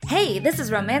Hey, this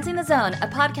is Romancing the Zone, a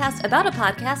podcast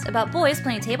about boys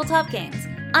playing tabletop games.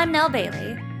 I'm Nell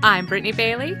Bailey. I'm Brittany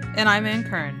Bailey. And I'm Ann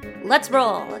Kern. Let's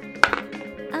roll.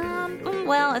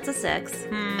 Well, it's a 6.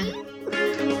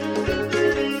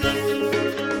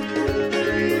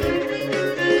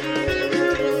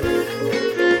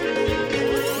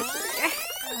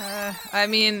 I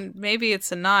mean, maybe it's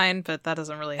a 9, but that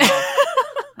doesn't really help.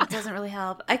 It doesn't really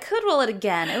help. I could roll it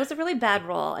again. It was a really bad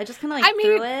roll. I just kind of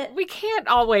threw it. We can't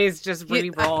always just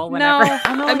re-roll whenever. No,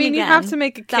 I mean, you have to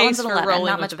make a case for 11, rolling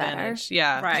not with much better. advantage.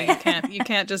 Yeah, Right. You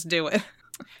can't just do it.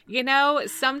 You know,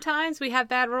 sometimes we have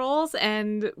bad rolls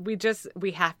and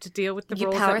we have to deal with the You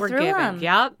rolls power that we're through given. them.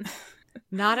 Yep.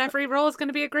 Not every roll is going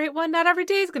to be a great one. Not every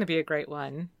day is going to be a great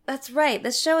one. That's right.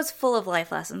 This show is full of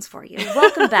life lessons for you.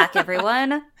 Welcome back,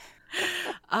 everyone.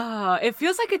 It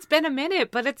feels like it's been a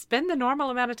minute, but it's been the normal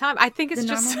amount of time. I think it's The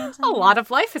just normal amount of a time? lot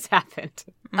of life has happened.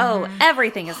 Oh,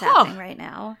 everything is happening right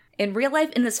now. In real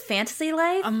life, in this fantasy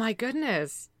life, Oh my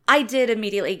goodness. I did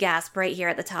immediately gasp right here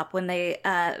at the top when they,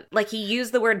 he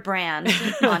used the word brand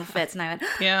on Fitz, and I went,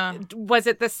 Yeah. Was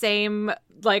it the same,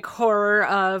 horror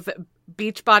of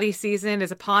Beachbody season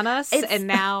is upon us? And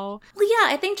now... well,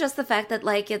 yeah, I think just the fact that,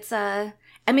 it's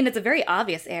it's a very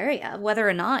obvious area, whether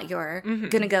or not you're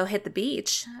gonna go hit the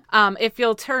beach. If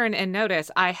you'll turn and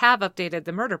notice, I have updated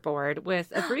the murder board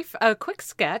with a quick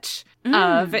sketch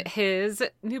of his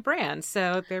new brand.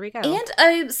 So there we go. And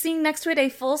I'm seeing next to it a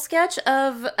full sketch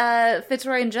of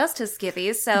Fitzroy and Justice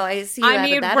skivvies, so I see you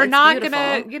added that. We're It's not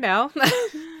beautiful. gonna,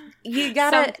 You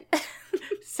gotta...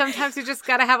 sometimes you just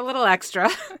gotta have a little extra.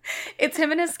 It's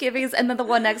him and his skivvies, and then the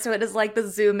one next to it is the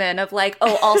zoom in of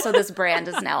also this brand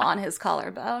is now on his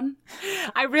collarbone.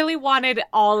 I really wanted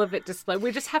all of it displayed.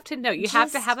 We just have to know. You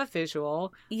have to have a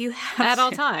visual You have at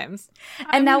all to. times.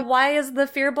 And now why is the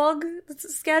Fearbog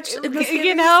sketch in the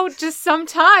You skivvies? know, just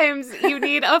sometimes you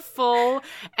need a full,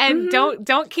 and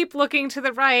don't keep looking to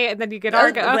the right, and then you get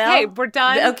Argo. Okay, we're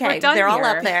done. Okay, we're done they're all here.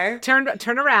 up there. Turn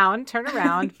around,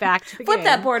 back to the Flip game.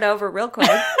 that board over real quick.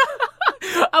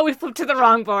 Oh, we flipped to the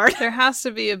wrong board. There has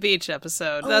to be a beach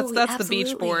episode. That's the beach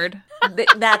absolutely. board.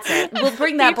 That's it. We'll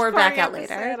bring that Beach board back party out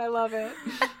episode. later. I love it.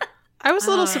 I was a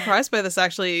little surprised by this,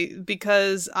 actually,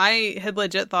 because I had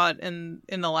legit thought in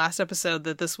the last episode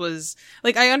that this was...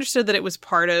 I understood that it was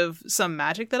part of some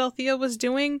magic that Althea was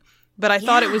doing, but I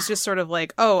thought it was just sort of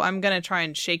I'm going to try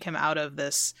and shake him out of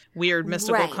this weird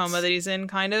mystical Right. coma that he's in,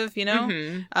 kind of, you know?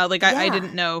 I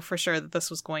didn't know for sure that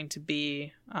this was going to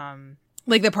be...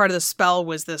 the part of the spell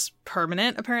was this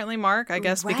permanent, apparently, Mark, I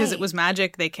guess, because it was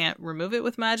magic. They can't remove it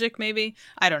with magic, maybe.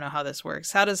 I don't know how this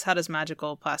works. How does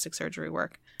magical plastic surgery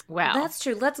work? Wow. That's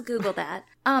true. Let's Google that.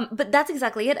 But that's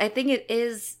exactly it. I think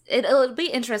it'll be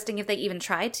interesting if they even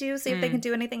try to see if they can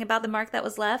do anything about the mark that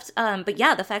was left. But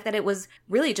yeah, the fact that it was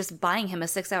really just buying him a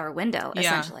 6-hour window,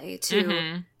 essentially,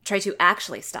 to try to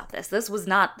actually stop this. This was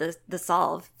not the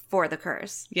solve for the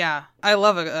curse. Yeah, I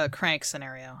love a Crank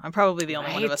scenario. I'm probably the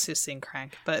only one of us who's seen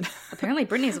Crank, but... Apparently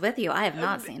Brittany's with you. I have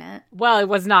not seen it. Well, it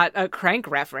was not a Crank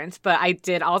reference, but I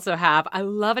did also I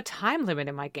love a time limit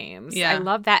in my games. Yeah. I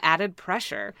love that added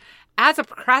pressure. As a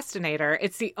procrastinator,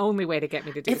 it's the only way to get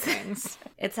me to do things.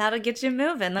 It's how to get you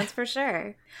moving, that's for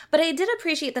sure. But I did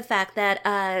appreciate the fact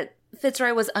that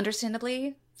Fitzroy was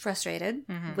understandably frustrated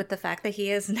with the fact that he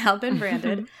has now been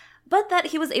branded. But that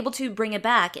he was able to bring it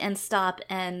back and stop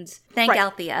and thank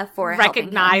Althea for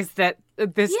Recognize that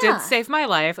this Yeah. did save my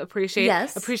life. Appreciate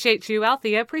you,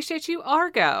 Althea. Appreciate you,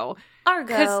 Argo.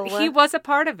 Argo. Because he was a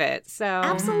part of it. So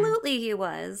Absolutely he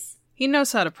was. He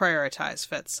knows how to prioritize,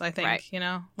 Fitz, I think, Right. you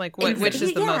know? Which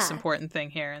is the Yeah. most important thing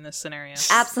here in this scenario.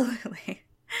 Absolutely.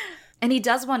 And he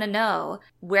does want to know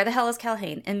where the hell is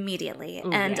Calhane immediately.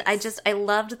 Ooh, and yes. I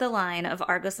loved the line of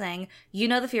Argo saying, you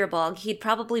know the Fearbog, he'd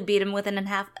probably beat him within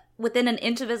an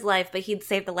inch of his life, but he'd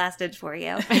save the last inch for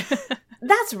you.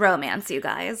 That's romance, you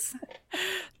guys.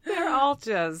 they're all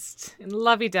just in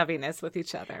lovey-doveyness with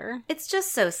each other. It's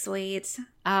just so sweet.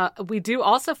 We do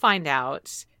also find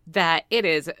out that it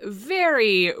is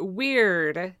very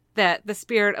weird that the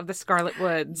spirit of the Scarlet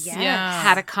Woods Yes.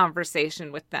 had a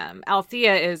conversation with them.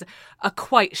 Althea is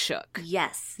quite shook.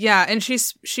 Yes. Yeah, and she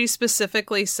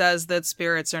specifically says that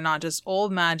spirits are not just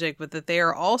old magic, but that they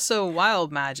are also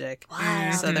wild magic.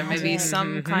 Wild So there may be magic.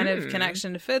 some kind of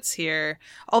connection to Fitz here.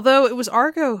 Although it was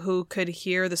Argo who could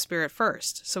hear the spirit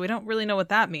first, so we don't really know what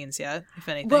that means yet, if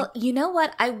anything. Well, you know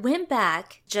what? I went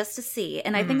back just to see,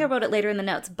 and I think I wrote it later in the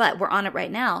notes, but we're on it right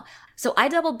now. So I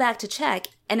doubled back to check,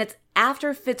 and it's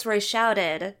after Fitzroy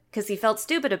shouted, because he felt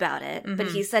stupid about it, but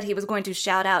he said he was going to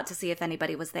shout out to see if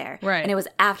anybody was there. Right. And it was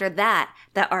after that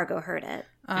Argo heard it.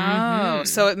 Oh,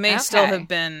 so it may still have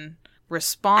been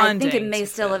responding. I think it may to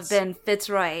still have Fitz. been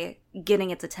Fitzroy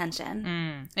getting its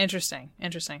attention. Interesting.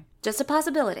 Just a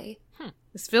possibility.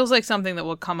 This feels like something that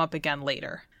will come up again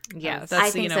later. Yes. That's, I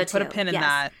think so, put a too. pin in Yes.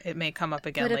 that. It may come up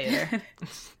again Put a later. pin-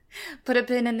 Put a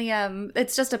pin in the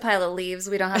it's just a pile of leaves.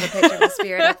 We don't have a picture of the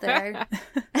spirit up there.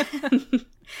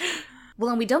 Well,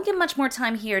 and we don't get much more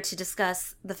time here to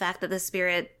discuss the fact that the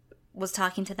spirit was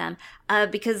talking to them.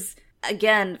 Because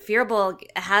again, Firbolg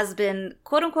has been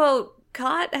quote unquote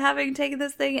caught having taken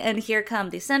this thing, and here come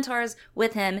the centaurs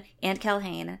with him and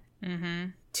Calhane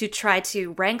to try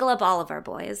to wrangle up all of our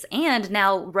boys. And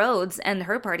now Rhodes and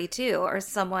her party too are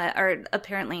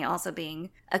apparently also being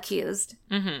accused.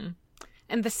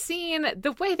 And the scene,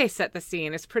 the way they set the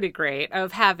scene is pretty great,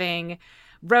 of having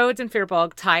Rhodes and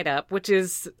Firbolg tied up, which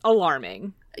is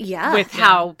alarming Yeah. with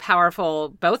how powerful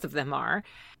both of them are.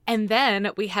 And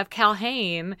then we have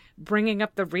Calhane bringing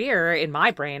up the rear, in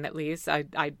my brain at least. I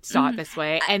saw it this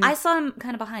way. And I saw him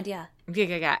kind of behind, yeah.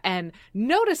 Yeah. And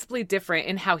noticeably different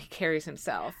in how he carries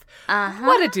himself. Uh-huh.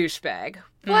 What a douchebag.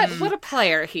 What a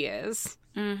player he is.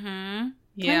 Playing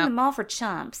Yeah. them all for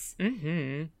chumps.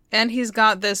 And he's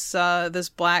got this this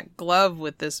black glove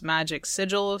with this magic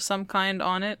sigil of some kind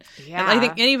on it. Yeah. And I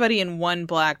think anybody in one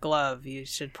black glove, you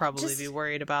should probably Just- be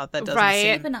worried about. That doesn't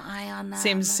Right. Keep an eye on that.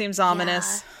 seems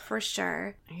ominous. Yeah, for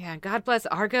sure. Yeah, God bless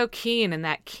Argo Keen and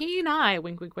that keen eye,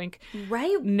 wink, wink, wink,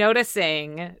 Right?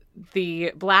 noticing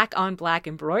the black on black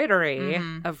embroidery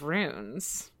of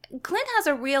runes. Clint has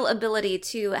a real ability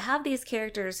to have these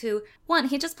characters who, one,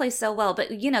 he just plays so well, but,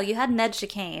 you had Ned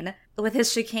Chicane with his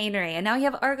chicanery, and now you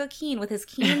have Argo Keen with his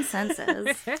keen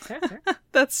senses.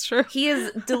 That's true. He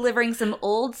is delivering some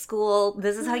old school,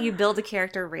 this is how you build a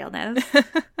character realness.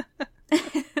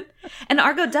 And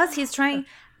Argo does, he's trying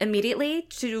immediately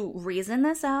to reason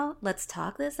this out. Let's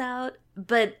talk this out.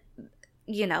 But,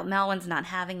 Malwyn's not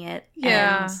having it.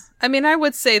 Yeah. And I mean, I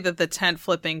would say that the tent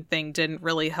flipping thing didn't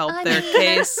really help their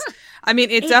case. I mean,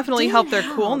 it definitely did helped their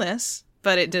help. coolness,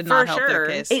 but it did For not help their sure.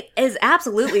 case. it is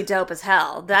absolutely dope as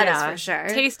hell. That is for sure.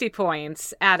 Tasty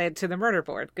points added to the murder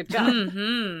board. Good job.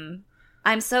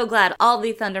 I'm so glad all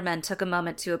the Thundermen took a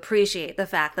moment to appreciate the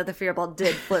fact that the Firbolg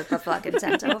did flip a fucking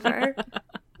tent over.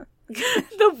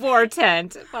 The war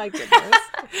tent. My goodness.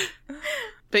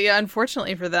 But yeah,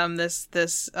 unfortunately for them,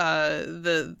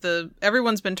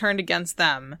 everyone's been turned against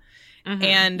them.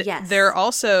 And Yes. they're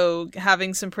also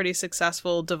having some pretty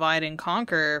successful divide and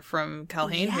conquer from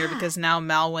Calhane here, Yeah. because now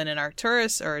Malwyn and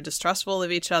Arcturus are distrustful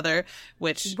of each other,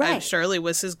 which Right. surely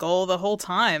was his goal the whole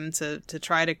time, to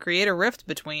try to create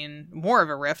more of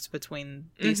a rift between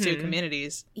these two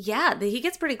communities. Yeah, he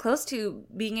gets pretty close to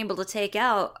being able to take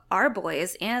out our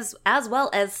boys as well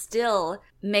as still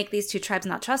make these two tribes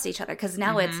not trust each other. Because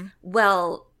now it's,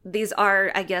 these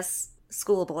are, I guess,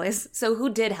 schoolboys. So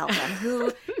who did help them?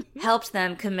 Who helped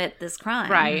them commit this crime?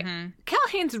 Right.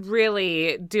 Calhane's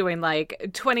really doing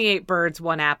like 28 birds,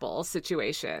 1 apple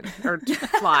situation. Or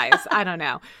flies. I don't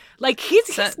know. Like,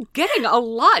 he's getting a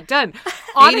lot done.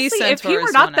 Honestly, if he were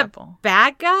centaurs, not 1 the apple.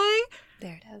 bad guy,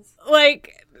 There it is.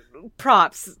 like,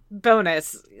 props,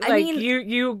 bonus. I Like, mean-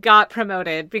 you got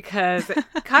promoted because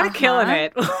kind of killing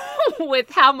it with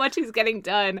how much he's getting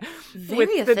done Very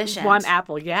with efficient. the 1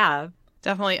 apple. Yeah.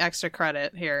 Definitely extra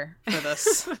credit here for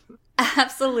this.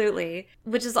 Absolutely.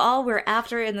 Which is all we're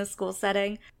after in the school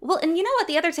setting. Well, and you know what?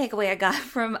 The other takeaway I got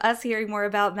from us hearing more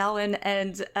about Malwyn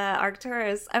and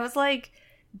Arcturus, I was like,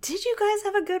 did you guys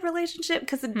have a good relationship?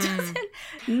 Because it doesn't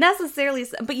necessarily...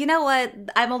 But you know what?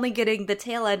 I'm only getting the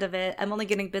tail end of it. I'm only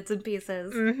getting bits and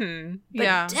pieces. But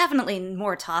Yeah. definitely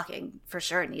more talking for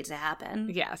sure needs to happen.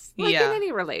 Yes. Like Yeah. in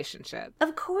any relationship.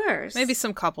 Of course. Maybe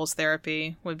some couples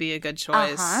therapy would be a good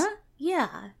choice. Uh-huh.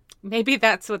 Yeah. Maybe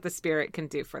that's what the spirit can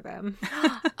do for them.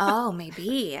 Oh,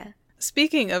 maybe.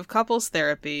 Speaking of couples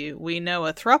therapy, we know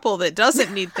a throuple that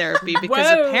doesn't need therapy because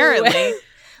Whoa. apparently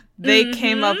they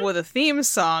came up with a theme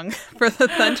song for the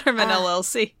Thunderman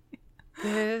LLC.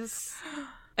 This.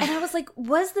 And I was like,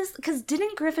 was this... Because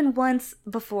didn't Griffin once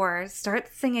before start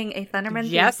singing a Thunderman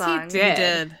Yes, theme song? he did. He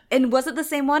did. And was it the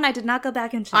same one? I did not go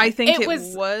back and check. I think It it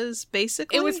was- was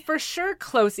basically. It was for sure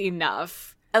close enough.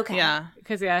 Okay. Yeah.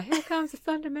 Because, here comes the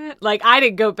Thunderman. Like, I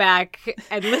didn't go back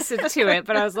and listen to it,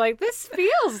 but I was like, this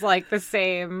feels like the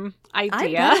same I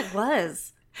idea. bet it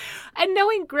was. And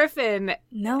knowing Griffin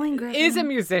Knowing Griffin. is a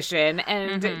musician,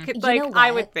 and You like, know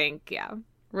I what? would think, yeah.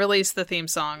 Release the theme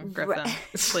song, Griffin,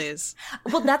 please.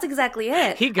 Well, that's exactly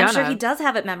it. I'm sure he does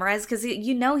have it memorized because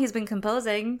he's been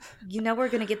composing. We're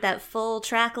going to get that full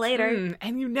track later.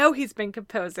 And he's been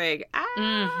composing.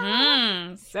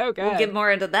 So good. We'll get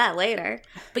more into that later.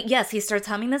 But yes, he starts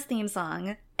humming this theme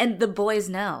song. And the boys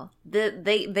know.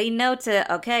 They know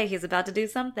he's about to do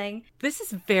something. This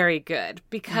is very good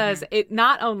because it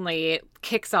not only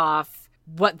kicks off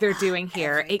what they're doing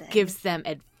here, Everything. it gives them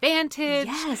advantage.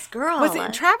 Yes, girl. Was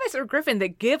it Travis or Griffin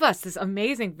that give us this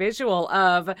amazing visual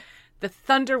of the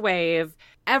thunder wave,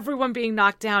 everyone being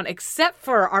knocked down except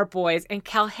for our boys and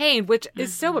Calhane, which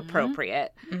is so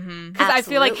appropriate. Because I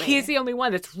feel like he's the only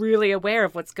one that's really aware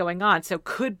of what's going on, so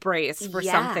could brace for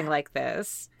something like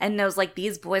this. And knows,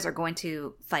 these boys are going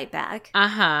to fight back.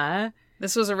 Uh-huh.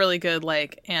 This was a really good,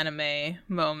 anime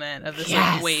moment of this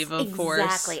wave of force.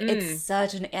 Exactly. It's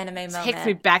such an anime moment. Takes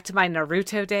me back to my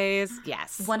Naruto days.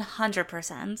 Yes.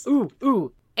 100%.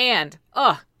 Ooh. And,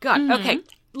 oh, God. Okay.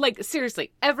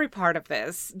 Seriously, every part of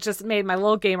this just made my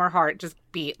little gamer heart just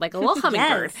beat like a little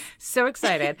hummingbird. Yes. So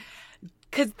excited.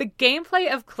 Because the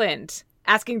gameplay of Clint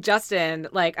asking Justin,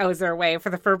 is there a way for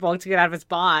the Firbolg to get out of his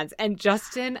bonds? And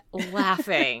Justin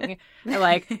laughing.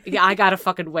 Yeah, I got a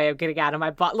fucking way of getting out of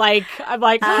my bond.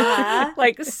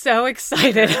 I'm so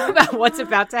excited about what's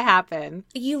about to happen.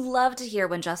 You love to hear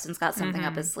when Justin's got something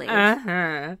up his sleeve.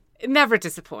 Uh-huh. It never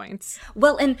disappoints.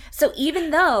 Well, and so even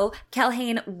though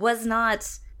Calhane was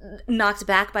not knocked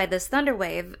back by this thunder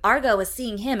wave, Argo is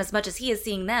seeing him as much as he is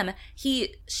seeing them.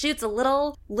 He shoots a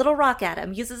little rock at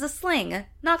him, uses a sling,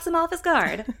 knocks him off his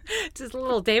guard. Just a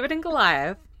little David and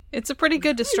Goliath. It's a pretty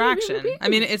good distraction. I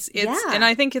mean, it's and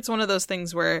I think it's one of those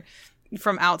things where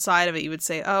from outside of it, you would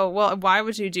say, oh, well, why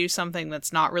would you do something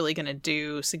that's not really going to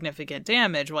do significant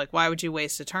damage? Why would you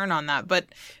waste a turn on that?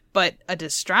 But a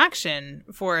distraction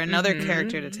for another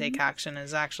character to take action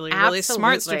is actually a really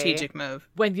smart strategic move.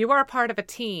 When you are a part of a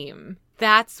team,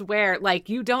 that's where,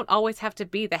 you don't always have to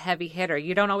be the heavy hitter.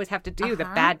 You don't always have to do the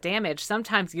bad damage.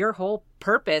 Sometimes your whole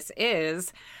purpose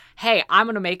is, hey, I'm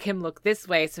going to make him look this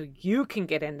way so you can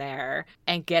get in there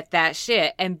and get that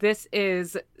shit. And this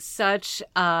is such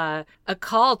a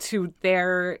call to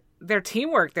their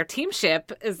teamwork. Their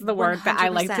teamship is the word that I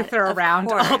like to throw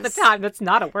around all the time. That's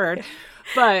not a word,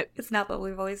 but it's not, but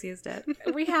we've always used it.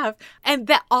 We have. And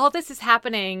that all this is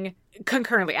happening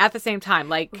concurrently at the same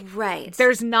time. Right.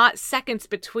 There's not seconds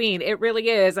between. It really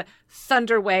is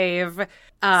Thunderwave,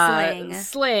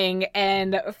 Sling,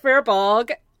 and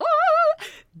Firbolg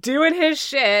doing his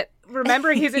shit,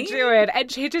 remembering he's a druid, and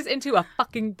changes into a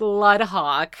fucking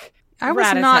Bloodhawk. I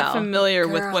was not familiar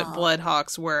with what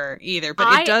Bloodhawks were either,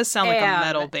 but it does sound like a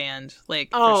metal band,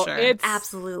 for sure.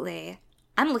 Absolutely.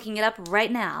 I'm looking it up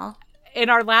right now. In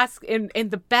our last, in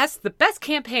the best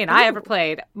campaign I ever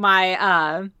played,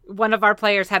 my one of our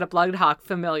players had a Bloodhawk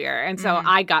familiar, and so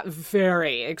I got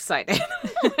very excited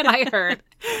when I heard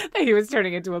that he was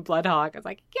turning into a Bloodhawk. I was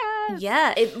like, yes!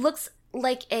 Yeah, it looks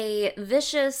like a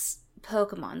vicious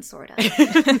Pokemon, sort of.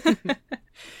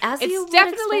 It's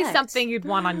definitely something you'd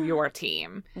want on your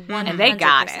team. 100%. And they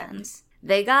got it.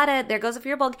 They got it. There goes a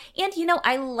Firbolg. And,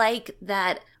 I like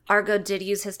that Argo did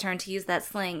use his turn to use that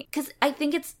sling. Because I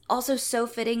think it's also so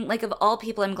fitting. Of all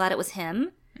people, I'm glad it was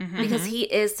him. Because he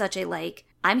is such a,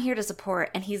 I'm here to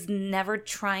support. And he's never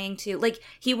trying to,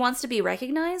 he wants to be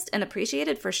recognized and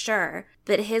appreciated for sure.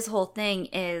 But his whole thing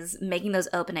is making those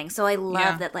openings. So I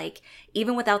love that,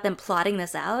 even without them plotting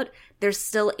this out, they're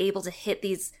still able to hit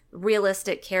these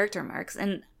realistic character marks.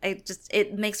 And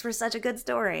it makes for such a good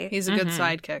story. He's a good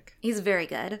sidekick. He's very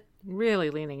good. Really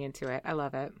leaning into it. I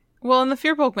love it. Well, and the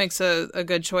Firbolg makes a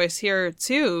good choice here,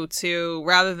 too, to,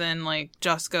 rather than,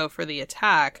 just go for the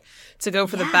attack, to go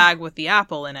for the bag with the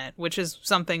apple in it, which is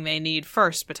something they need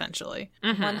first, potentially.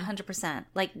 100%.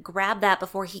 Grab that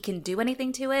before he can do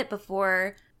anything to it,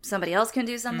 before somebody else can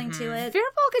do something to it.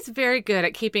 Firbolg is very good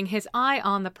at keeping his eye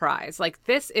on the prize.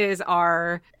 This is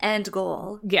our... end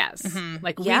goal. Yes.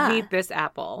 We need this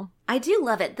apple. I do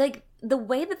love it. The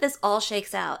way that this all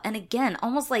shakes out, and again,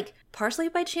 almost partially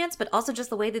by chance, but also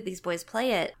just the way that these boys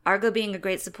play it. Argo being a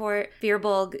great support,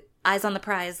 Firbolg, eyes on the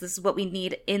prize, this is what we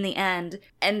need in the end.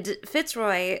 And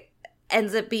Fitzroy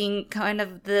ends up being kind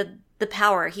of the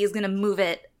power. He's going to move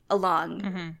it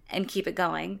along and keep it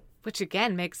going. Which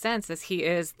again makes sense as he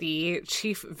is the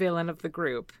chief villain of the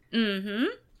group.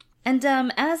 And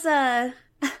as I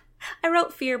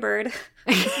wrote Fearbird,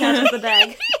 snatches the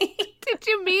bag. Did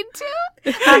you mean to?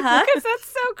 Uh-huh. Because that's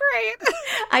so great.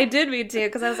 I did mean to,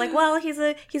 because I was like, well, he's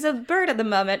a bird at the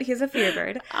moment. He's a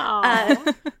Fearbird.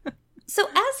 So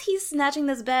as he's snatching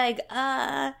this bag,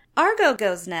 Argo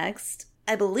goes next,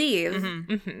 I believe.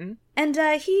 And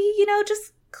he,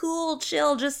 just cool,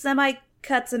 chill, just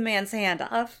semi-cuts a man's hand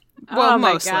off. Well, Oh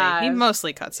my mostly. gosh. He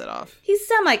mostly cuts it off. He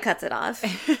semi-cuts it off.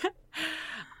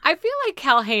 I feel like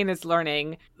Calhane is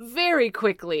learning very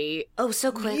quickly. Oh,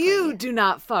 so quickly. You do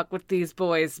not fuck with these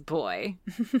boys, boy.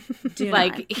 Do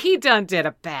Like, not. he done did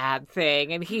a bad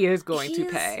thing, and he is going to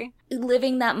He's pay.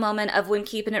 living that moment of when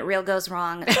keeping it real goes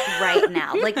wrong right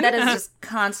now. Like, that is just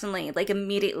constantly, like,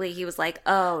 immediately he was like,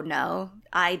 oh, no,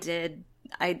 I did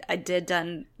a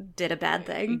bad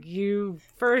thing. You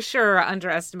for sure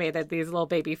underestimated these little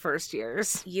baby first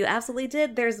years. You absolutely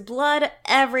did. There's blood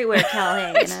everywhere,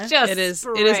 Calhane. It's just It is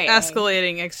spraying.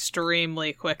 escalating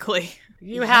extremely quickly.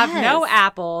 You have no Yes.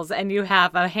 apples, and you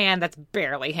have a hand that's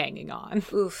barely hanging on.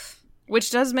 Oof.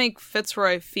 Which does make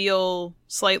Fitzroy feel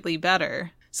slightly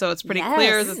better. So it's pretty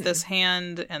clear Yes. that this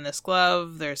hand and this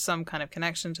glove, there's some kind of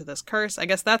connection to this curse. I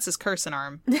guess that's his cursing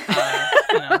arm.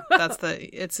 It's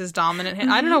his dominant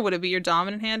hand. I don't know, would it be your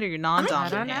dominant hand or your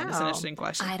non-dominant I don't hand? It's an know. interesting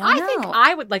question. I don't know. I think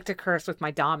I would like to curse with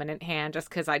my dominant hand just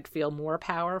because I'd feel more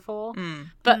powerful.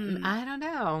 But I don't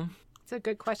know. It's a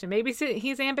good question. Maybe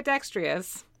he's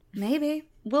ambidextrous. Maybe.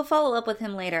 We'll follow up with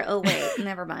him later. Oh, wait.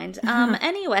 Never mind.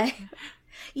 Anyway.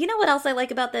 You know what else I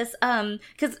like about this?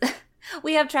 Because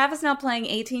we have Travis now playing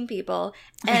 18 people,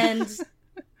 and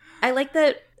I like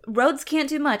that Rhodes can't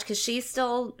do much because she's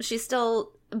still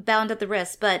bound at the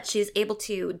wrist, but she's able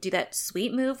to do that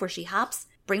sweet move where she hops,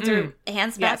 brings her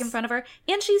hands back Yes. in front of her,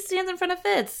 and she stands in front of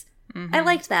Fitz. I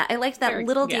liked that. I liked that Very-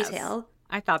 little yes. detail.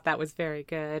 I thought that was very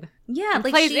good. Yeah,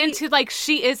 like Plays she, into like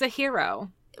she is a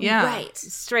hero. Yeah. right.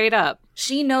 Straight up.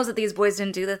 She knows that these boys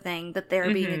didn't do the thing that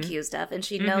they're being accused of, and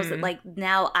she knows that, like,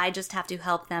 now I just have to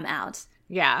help them out.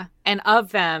 Yeah. And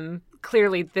of them,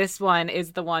 clearly this one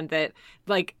is the one that,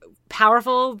 like,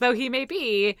 powerful though he may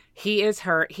be, he is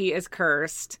hurt, he is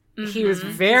cursed. He was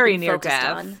very He's been near focused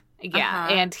death. on. Yeah.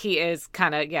 Uh-huh. And he is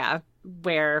kind of,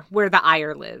 where the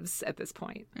ire lives at this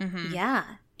point. Yeah.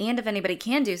 And if anybody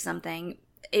can do something,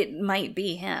 it might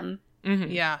be him.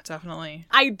 Yeah, definitely.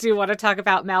 I do want to talk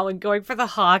about Malin going for the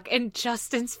hawk and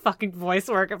Justin's fucking voice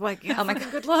work of like, Oh my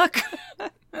God, good luck.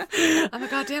 I'm a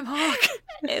goddamn hawk.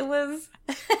 It was...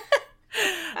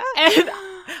 And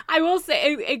I will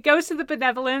say, it goes to the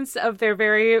benevolence of their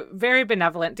very, very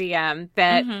benevolent DM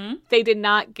that they did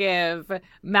not give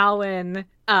Malin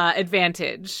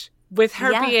advantage with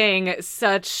her Yeah. being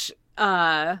such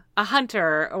a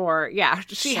hunter, or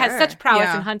she has Sure. such prowess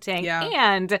Yeah. in hunting, Yeah.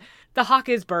 and the hawk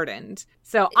is burdened.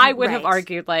 So I would have Right.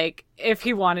 argued like if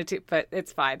he wanted to, but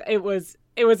it's fine. It was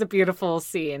a beautiful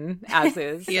scene as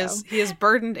is. He so. is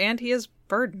burdened and he is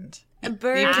burdened. A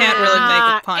bird. You can't really make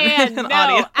a pun and in no,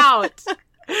 audio. out.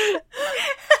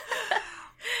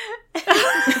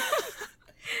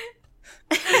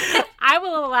 I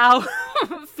will allow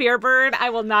Fearbird. I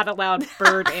will not allow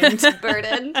Burden.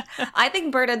 Burden. I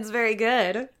think Burden's very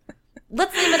good.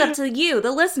 Let's leave it up to you,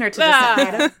 the listener, to Ah.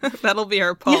 decide. That'll be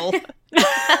our poll.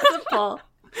 Simple.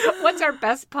 What's our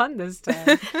best pun this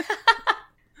time?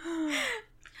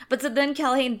 But so then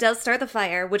Calhane does start the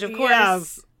fire, which of course...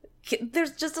 Yes.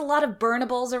 There's just a lot of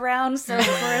burnables around, so of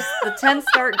course the tents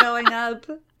start going up.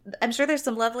 I'm sure there's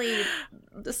some lovely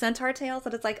centaur tales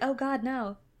that it's like, oh god,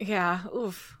 no. Yeah.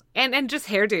 Oof. And just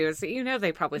hairdos. You know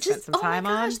they probably spent some time oh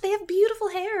my on. gosh, they have beautiful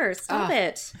hair. Stop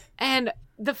it. And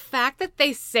the fact that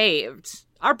they saved.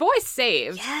 Our boys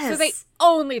saved. Yes. So they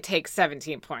only take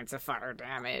 17 points of fire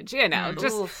damage. You know,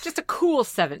 Oof. just a cool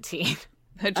 17.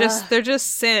 They're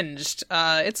just singed.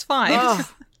 It's fine. Ugh.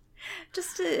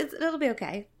 It'll be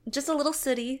okay. Just a little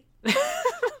sooty.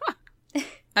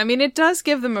 I mean, it does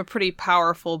give them a pretty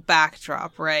powerful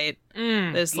backdrop, right?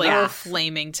 This yeah.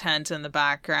 flaming tent in the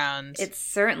background It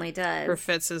certainly does. for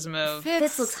Fitz's move.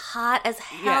 Fitz looks hot as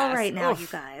hell Yes. right now, Oof. you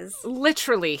guys.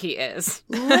 Literally, he is.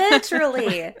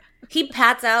 Literally. He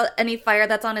pats out any fire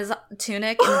that's on his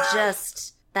tunic and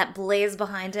just that blaze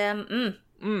behind him.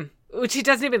 Which he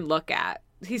doesn't even look at.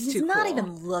 He's He's too not cool.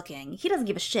 even looking. He doesn't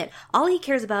give a shit. All he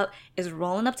cares about is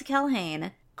rolling up to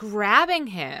Calhane, grabbing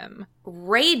him.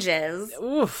 rages.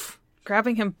 Oof.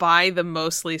 Grabbing him by the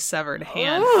mostly severed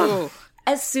hand. Ooh. Ooh.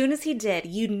 As soon as he did,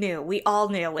 you knew. We all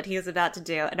knew what he was about to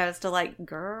do. And I was still like,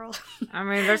 girl, I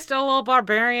mean, there's still a little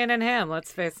barbarian in him.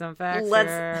 Let's face some facts let's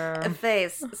here.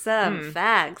 face some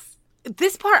facts.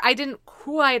 This part I didn't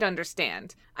quite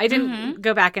understand. I didn't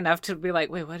go back enough to be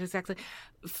like, wait, what exactly?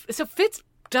 So Fitz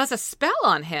does a spell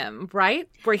on him, right?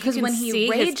 Where he 'Cause can when he see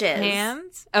rages- his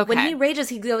hands. Okay. When he rages,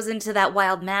 he goes into that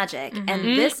wild magic. And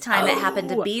this time it happened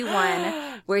to be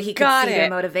one where he could Got see their it.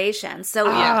 motivation. So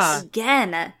Yes.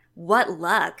 again, what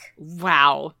luck.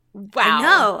 Wow. Wow.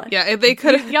 No. Yeah, they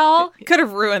could have Y'all, could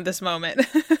have ruined this moment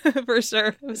for sure.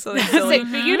 It was something silly.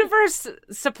 the universe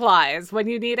supplies when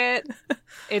you need it.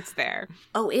 It's there.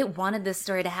 Oh, it wanted this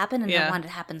story to happen, and Yeah. it wanted it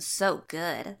to happen so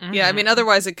good. Yeah, I mean,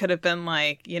 otherwise it could have been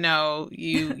like, you know,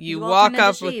 you You all walk turned into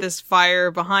up with sheep. this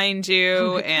fire behind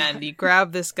you, and you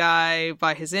grab this guy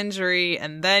by his injury,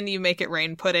 and then you make it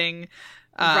rain pudding.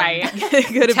 Right. It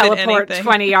could have been Teleport anything.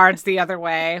 20 yards the other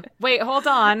way. Wait, hold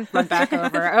on. Run back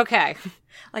over. Okay.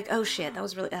 Like, oh shit, that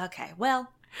was really okay. Well,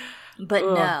 but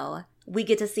Ugh. no, we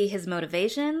get to see his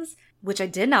motivations, which I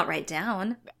did not write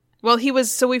down. Well,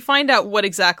 so we find out what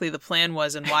exactly the plan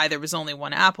was and why there was only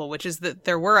one apple, which is that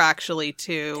there were actually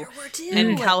two. There were two.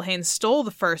 And Calhane stole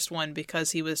the first one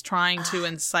because he was trying to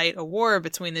incite a war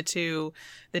between the two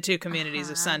communities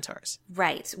of centaurs.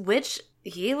 Right, which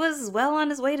he was well on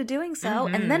his way to doing so.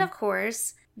 And then, of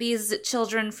course, these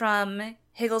children from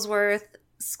Higglesworth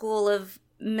School of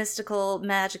Mystical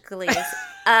Magically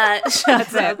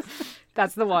shows up.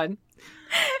 That's the one.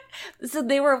 So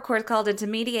they were, of course, called in to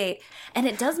mediate. And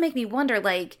it does make me wonder,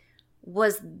 like,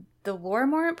 was the war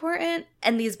more important?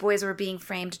 And these boys were being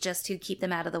framed just to keep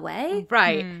them out of the way?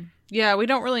 Right. Yeah, we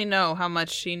don't really know how much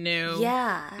she knew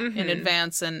Yeah. in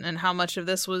advance and how much of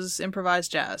this was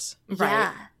improvised jazz. Right.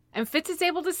 Yeah. And Fitz is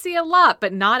able to see a lot,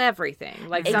 but not everything.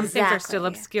 Like, some things are still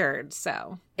Exactly. obscured,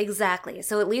 so. Exactly.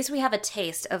 So at least we have a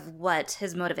taste of what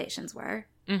his motivations were.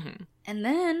 Mm-hmm. And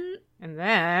then And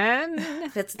then...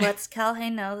 Fitz lets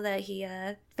Calhane know that he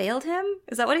failed him.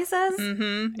 Is that what he says?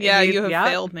 Mm-hmm. Yeah, you have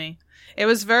failed me. It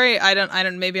was very, I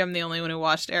don't, maybe I'm the only one who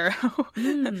watched Arrow.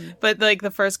 But like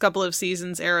the first couple of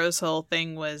seasons, Arrow's whole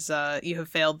thing was, you have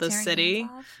failed this Tearing city.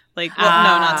 hands off? Like, well,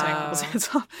 no, not tearing people's hands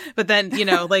off. But then, you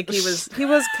know, like he was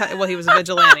a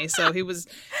vigilante, so it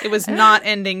was not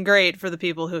ending great for the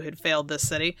people who had failed this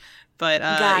city. But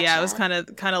yeah, it was kind of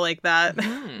like that.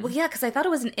 Well, yeah, because I thought it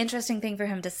was an interesting thing for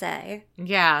him to say.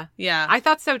 Yeah. Yeah. I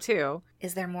thought so, too.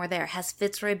 Is there more there? Has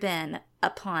Fitzroy been a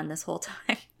pawn this whole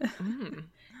time?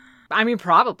 I mean,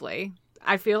 probably.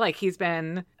 I feel like he's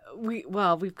been...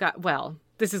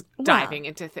 this is diving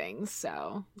into things,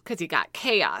 so... Because you got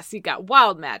chaos, you got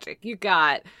wild magic, you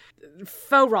got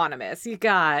Phoronimus, you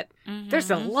got...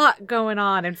 There's a lot going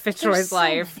on in Fitzroy's so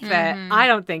life that I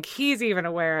don't think he's even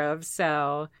aware of,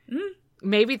 so...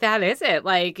 Maybe that is it.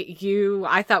 Like,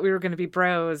 I thought we were going to be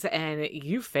bros, and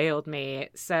you failed me,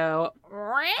 so...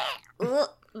 Ugh,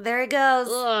 there it goes.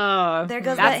 Ugh. There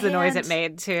goes That's that the noise hand. it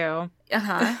made, too.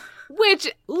 Uh-huh.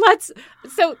 Which,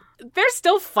 so there's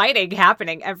still fighting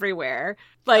happening everywhere.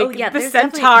 Like, Oh, yeah, the there's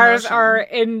definitely centaurs commotion. are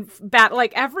in battle.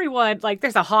 Like, everyone, like,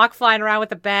 there's a hawk flying around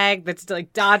with a bag that's,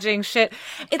 like, dodging shit.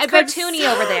 It's And then cartoony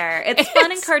over there. It's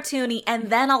fun and cartoony, and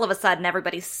then all of a sudden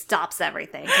every stops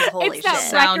everything. 'Cause holy It's that shit.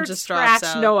 Sound record just drops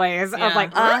scratch out. noise Yeah. of,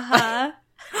 like, Uh-huh.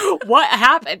 what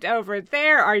happened over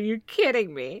there? Are you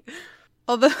kidding me?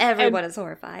 Although, Everyone is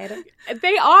horrified.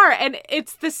 They are, and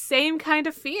it's the same kind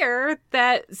of fear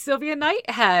that Sylvia Knight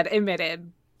had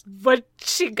emitted when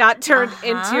she got turned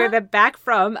into the back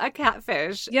from a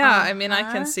catfish. yeah, I mean,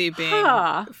 I can see being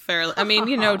fairly... I mean,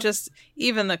 you know, just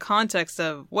even the context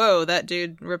of, whoa, that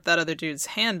dude ripped that other dude's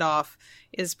hand off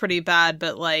is pretty bad,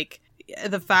 but, like,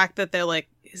 the fact that they're like,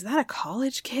 is that a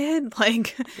college kid?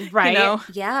 Like, Right. you know?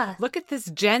 Yeah. Look at this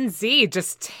Gen Z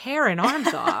just tearing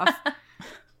arms off.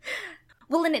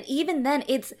 Well, and even then,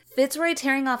 it's Fitzroy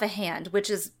tearing off a hand, which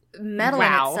is metal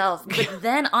Wow. in itself. But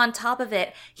then on top of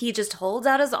it, he just holds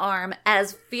out his arm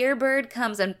as Fearbird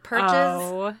comes and perches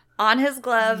Oh, on his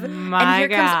glove. my And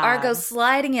here comes God. Argo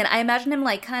sliding in. I imagine him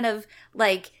like kind of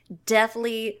like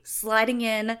deftly sliding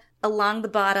in along the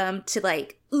bottom to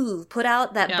like, put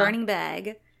out that Yeah. burning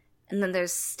bag. And then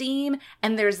there's steam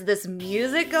and there's this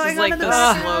music going It's on like in the the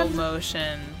background. slow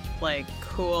motion, like,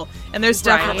 cool. And there's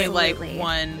Right. definitely like Absolutely.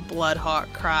 one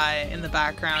Bloodhawk cry in the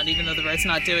background, even though the bird's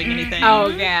not doing anything. Oh,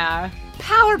 yeah.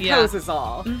 Power Yeah. poses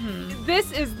all.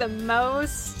 This is the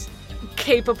most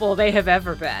capable they have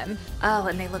ever been. Oh,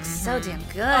 and they look so damn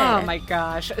good. Oh my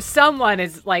gosh. Someone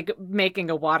is like making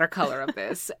a watercolor of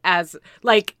this as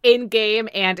like in game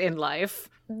and in life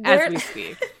There- as we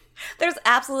speak. There's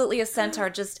absolutely a centaur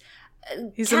just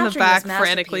He's in the capturing back this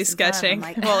frantically masterpiece in front of him, sketching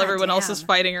like, while God everyone else is damn.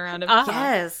 fighting around him.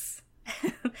 Yes.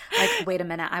 Like, wait a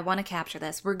minute, I want to capture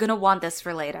this. We're gonna want this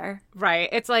for later. Right.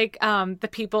 It's like the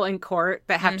people in court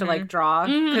that have to like draw.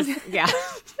 'Cause, yeah.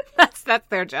 that's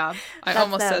their job. I That's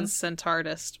almost them. said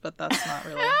centaurist, but that's not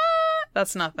really.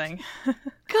 That's nothing.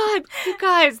 God, you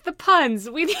guys, the puns.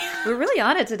 We're really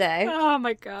on it today. Oh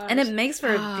my god! And it makes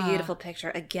for a beautiful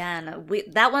picture. Again,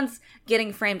 that one's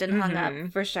getting framed and hung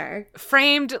up for sure.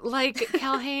 Framed like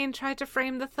Calhane tried to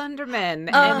frame the Thundermen.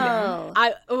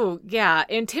 Oh,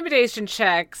 intimidation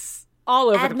checks all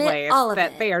over the place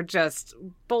that they are just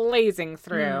blazing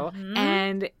through.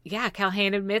 And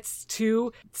Calhane admits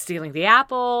to stealing the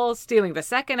apple, stealing the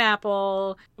second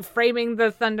apple, framing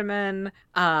the Thundermen,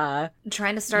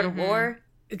 trying to start a war.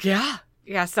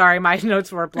 Yeah, sorry, my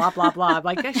notes were blah, blah, blah.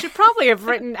 Like, I should probably have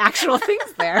written actual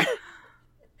things there.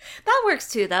 That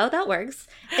works too, though. That works.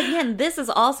 Again, this is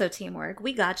also teamwork.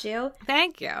 We got you.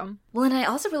 Thank you. Well, and I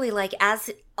also really like,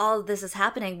 as all of this is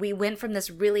happening, we went from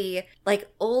this really, like,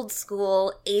 old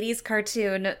school 80s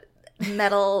cartoon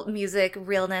metal music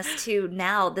realness to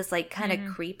now this, like, kind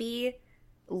of creepy,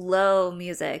 low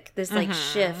music. This, like,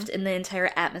 shift in the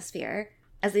entire atmosphere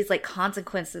as these, like,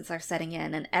 consequences are setting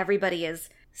in and everybody is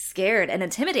scared and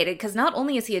intimidated because not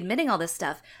only is he admitting all this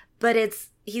stuff, but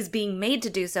he's being made to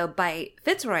do so by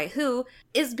Fitzroy, who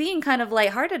is being kind of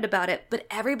lighthearted about it, but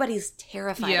everybody's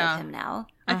terrified of him now.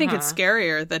 I think it's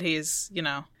scarier that he's,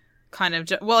 kind of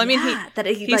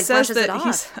he says that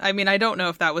I don't know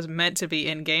if that was meant to be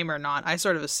in game or not. I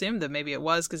sort of assumed that maybe it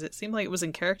was because it seemed like it was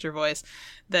in character voice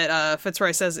that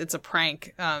Fitzroy says it's a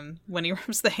prank when he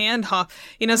rips the hand off,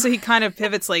 so he kind of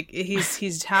pivots, like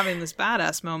he's having this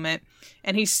badass moment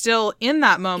and he's still in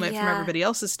that moment from everybody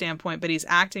else's standpoint, but he's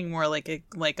acting more like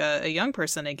a young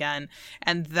person again,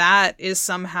 and that is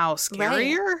somehow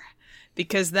scarier. Right.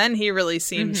 Because then he really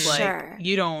seems like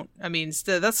you don't,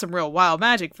 that's some real wild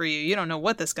magic for you. You don't know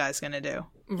what this guy's going to do.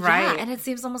 Right. Yeah, and it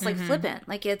seems almost like flippant.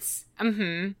 Like it's,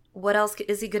 what else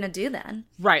is he going to do then?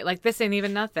 Right. Like this ain't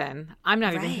even nothing. I'm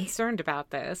not even concerned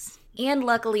about this. And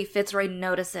luckily Fitzroy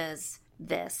notices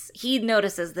this. He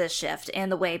notices this shift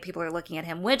and the way people are looking at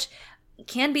him, which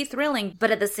can be thrilling.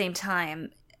 But at the same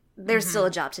time, there's still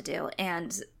a job to do.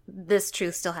 And this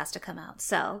truth still has to come out.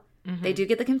 So they do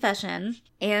get the confession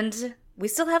and we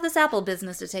still have this apple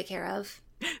business to take care of.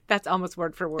 That's almost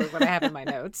word for word what I have in my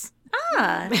notes.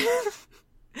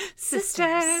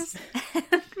 Sisters.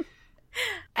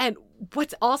 And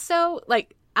what's also,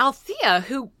 like, Althea,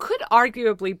 who could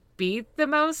arguably be the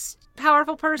most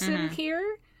powerful person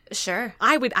here. Sure.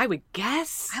 I would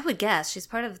guess. I would guess. She's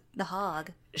part of the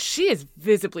Hog. She is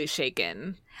visibly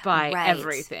shaken by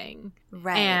everything.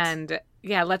 Right. And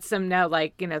lets them know,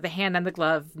 like, the hand and the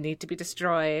glove need to be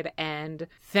destroyed. And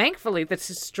thankfully, the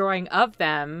destroying of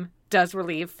them does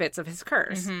relieve Fitz of his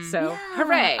curse. So,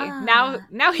 hooray.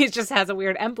 Now he just has a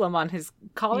weird emblem on his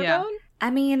collarbone.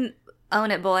 Own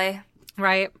it, boy.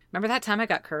 Right. Remember that time I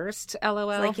got cursed? LOL.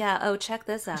 It's like, check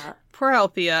this out. Poor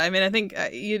Althea. I think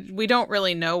we don't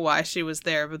really know why she was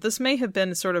there, but this may have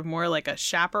been sort of more like a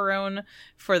chaperone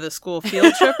for the school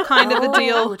field trip kind of a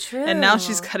deal. True. And now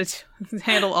she's got to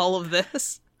handle all of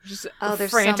this. Just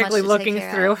frantically looking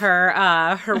through her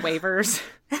waivers.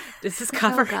 Is this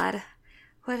covered? Oh, God.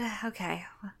 What? Okay.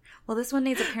 Well, this one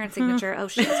needs a parent signature. Oh,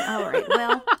 shit. All right.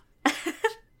 Well...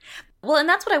 Well, and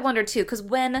that's what I wondered, too, because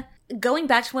going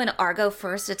back to when Argo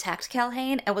first attacked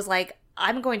Calhane and was like,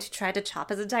 I'm going to try to chop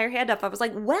his entire hand up, I was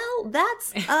like, well,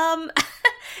 that's,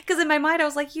 because in my mind I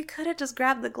was like, you could have just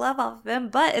grabbed the glove off of him,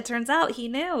 but it turns out he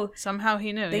knew. Somehow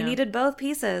he knew, They needed both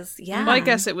pieces, Well, I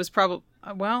guess it was probably,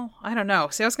 I don't know.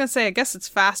 See, I was going to say, I guess it's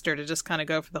faster to just kind of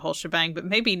go for the whole shebang, but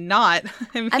maybe not.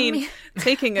 I mean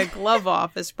taking a glove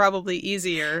off is probably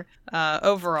easier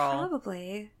overall.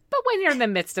 Probably. But when you're in the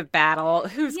midst of battle,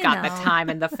 who's got the time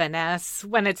and the finesse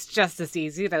when it's just as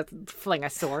easy to fling a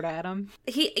sword at him?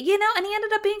 And he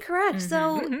ended up being correct.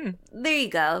 So there you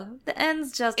go. The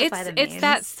ends justify the means. It's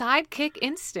that sidekick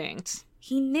instinct.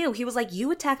 He knew. He was like, you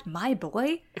attacked my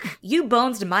boy? You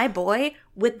bonesed my boy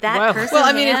with that curse Well,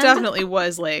 in hand? It definitely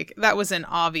was like, that was an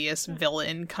obvious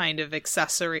villain kind of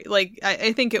accessory. Like,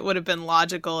 I think it would have been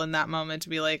logical in that moment to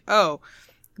be like, oh,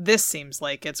 this seems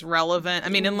like it's relevant.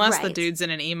 Unless the dude's in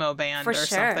an emo band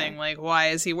something. Like, why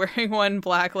is he wearing one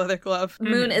black leather glove?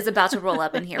 Moon is about to roll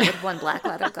up in here with one black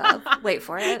leather glove. Wait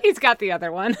for it. He's got the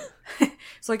other one.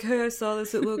 It's like, hey, I saw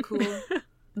this. It looked cool.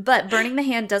 But burning the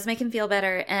hand does make him feel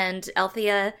better. And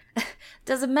Althea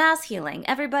does a mass healing.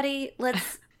 Everybody,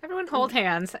 Everyone hold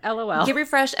hands. LOL. Get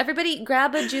refreshed. Everybody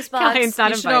grab a juice box.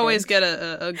 You should always get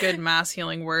a good mass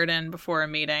healing word in before a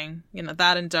meeting.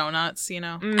 That and donuts,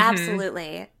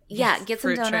 Absolutely. Yeah, get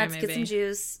some donuts, get some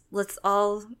juice. Let's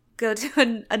all go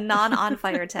to a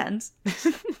non-on-fire tent.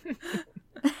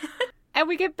 And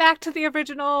we get back to the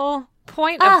original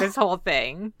point of this whole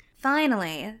thing.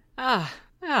 Finally.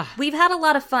 We've had a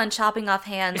lot of fun chopping off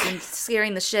hands and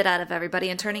scaring the shit out of everybody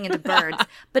and turning into birds.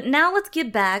 But now let's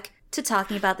get back to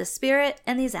talking about the spirit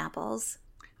and these apples.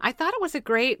 I thought it was a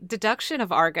great deduction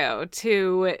of Argo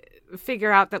to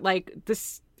figure out that, like, the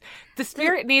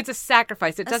spirit needs a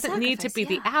sacrifice. It doesn't need to be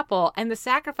the apple. And the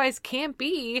sacrifice can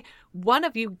be one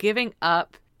of you giving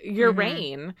up your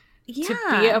reign to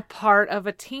be a part of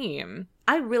a team.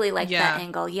 I really like that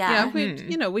angle. Yeah.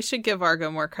 We should give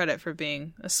Argo more credit for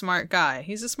being a smart guy.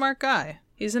 He's a smart guy.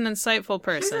 He's an insightful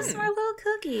person. He's a smart little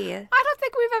cookie. I don't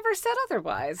think we've ever said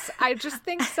otherwise. I just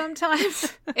think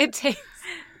sometimes it takes...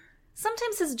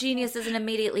 Sometimes his genius isn't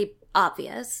immediately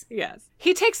obvious. Yes.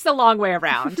 He takes the long way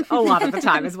around a lot of the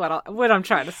time is what I'm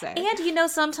trying to say. And,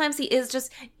 sometimes he is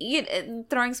just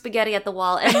throwing spaghetti at the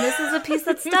wall, and this is a piece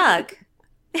that stuck.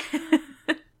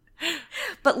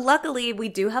 But luckily, we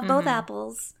do have both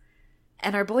apples,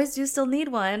 and our boys do still need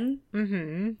one.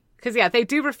 Mm-hmm. Because, they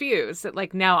do refuse. That,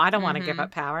 like, no, I don't want to give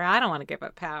up power. I don't want to give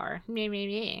up power.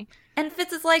 Me. And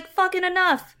Fitz is like, fucking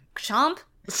enough. Chomp.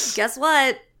 Guess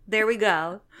what? There we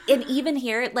go. And even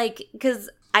here, like, because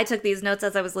I took these notes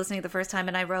as I was listening the first time,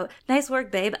 and I wrote, nice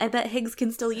work, babe. I bet Higgs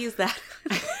can still use that.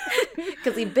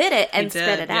 Because he bit it and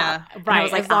spit it out. Right, I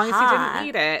was like, as long as he didn't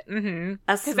eat it. Mm-hmm.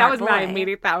 Because that was my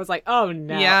immediate thought. I was like, oh,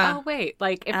 no. Yeah. Oh, wait.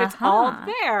 Like, if it's all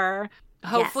there,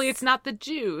 hopefully it's not the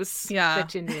juice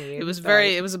that you need. It was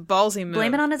it was a ballsy move.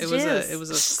 Blame it on his juice. It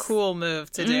was a cool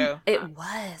move to do. It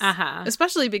was.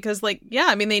 Especially because, like,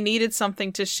 they needed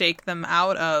something to shake them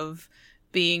out of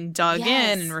being dug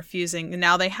in and refusing. And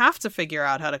now they have to figure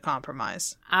out how to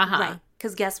compromise. Right.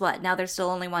 Because guess what? Now there's still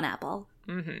only one apple.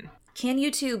 Mm-hmm. Can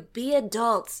you two be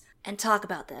adults and talk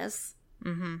about this?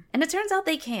 Mm-hmm. And it turns out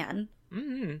they can.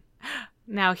 Mm-hmm.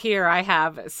 Now here I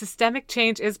have systemic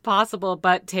change is possible,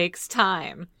 but takes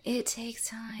time. It takes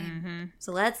time. Mm-hmm.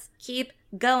 So let's keep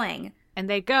going. And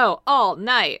they go all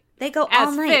night. They go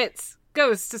all night. As Fitz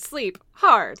goes to sleep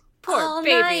hard. Poor all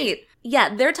baby. Night.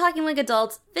 Yeah, they're talking like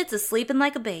adults. Fitz is sleeping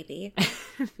like a baby.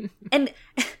 And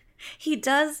he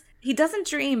doesn't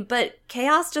dream, but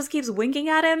chaos just keeps winking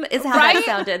at him is how that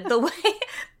sounded.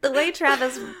 The way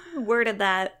Travis worded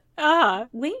that.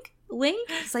 Wink?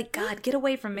 It's like, God, get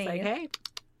away from me. Like, hey.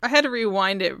 I had to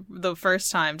rewind it the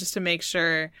first time just to make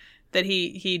sure that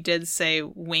he did say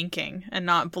winking and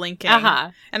not blinking.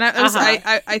 And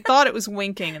I thought it was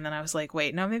winking, and then I was like,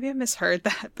 wait, no, maybe I misheard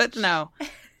that. But no.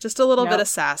 Just a little bit of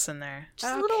sass in there.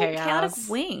 Just a little chaotic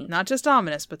wink. Not just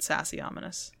ominous, but sassy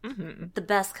ominous. Mm-hmm. The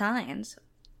best kind.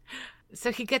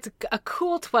 So he gets a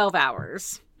cool 12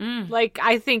 hours. Like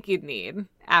I think you'd need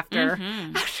after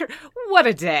what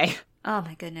a day. Oh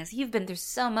my goodness. You've been through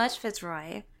so much,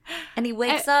 Fitzroy. And he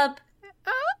wakes up.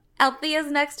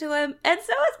 Althea's next to him, and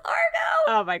so is Argo.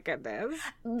 Oh my goodness.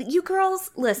 You girls,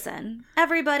 listen.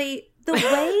 Everybody, the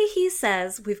way he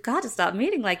says, we've got to stop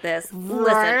meeting like this.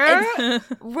 Listen,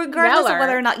 regardless of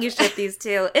whether or not you ship these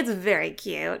two, it's very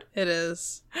cute. It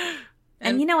is.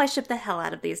 And I ship the hell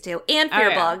out of these two. And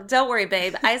Fearbog. Don't worry,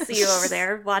 babe. I see you over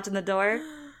there watching the door.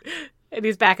 And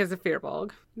he's back as a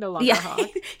Fearbog. No longer Hawk.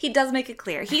 He does make it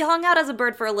clear. He hung out as a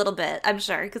bird for a little bit, I'm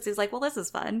sure, because he's like, well, this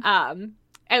is fun.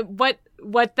 And what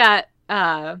that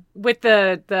with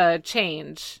the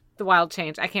change, the wild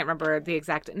change, I can't remember the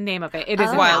exact name of it. It is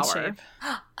an wild hour. shape.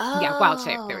 Yeah, wild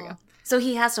shape. There we go. So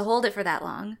he has to hold it for that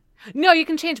long. No, you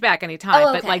can change back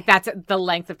anytime, but like that's the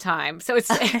length of time. So it's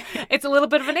a little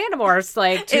bit of an Animorphs,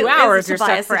 like 2 hours you're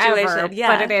stuck forever,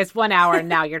 but it is 1 hour and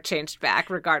now you're changed back,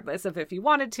 regardless of if you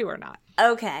wanted to or not.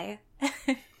 Okay.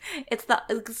 It's the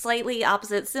slightly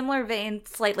opposite, similar vein,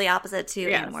 slightly opposite to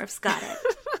Animorphs. Got it.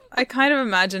 I kind of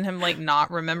imagine him like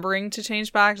not remembering to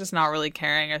change back, just not really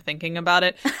caring or thinking about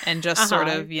it, and just sort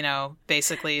of,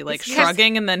 basically like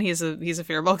shrugging, and then he's a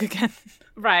Fearbog again.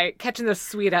 Right, catching those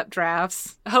sweet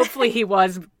updrafts. Hopefully he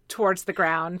was towards the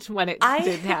ground when it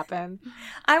did happen.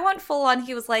 I went full on,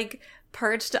 he was like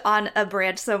perched on a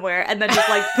branch somewhere, and then just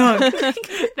like thunk.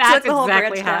 That's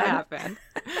exactly how it happened.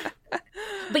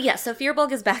 But yeah, so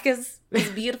Fearbog is back as his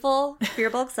beautiful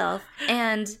Fearbog self.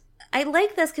 And I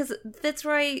like this because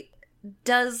Fitzroy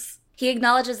he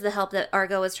acknowledges the help that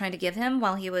Argo was trying to give him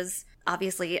while he was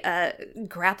obviously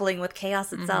grappling with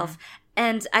chaos itself. Mm-hmm.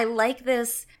 And I like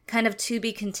this kind of to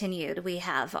be continued we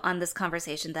have on this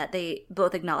conversation that they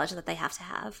both acknowledge that they have to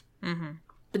have. Mm-hmm.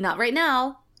 But not right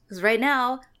now. Because right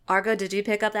now, Argo, did you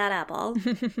pick up that apple?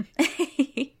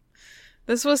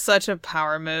 This was such a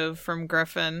power move from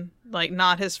Griffin. Like,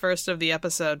 not his first of the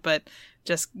episode, but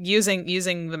just using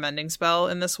the mending spell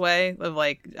in this way of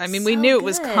like, I mean, we knew it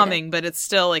was coming, but it's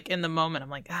still like in the moment, I'm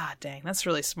like, dang, that's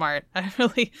really smart. I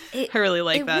really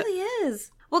like that. It really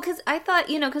is. Well, because I thought,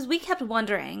 because we kept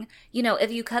wondering,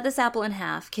 if you cut this apple in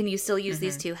half, can you still use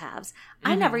these two halves?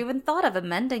 I never even thought of a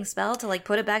mending spell to, like,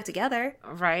 put it back together.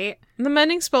 Right. The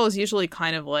mending spell is usually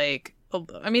kind of like,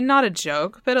 I mean, not a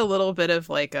joke, but a little bit of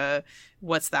like a,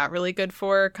 what's that really good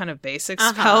for kind of basic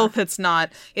spell. It's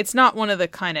not one of the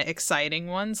kind of exciting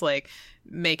ones, like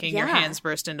making your hands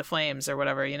burst into flames or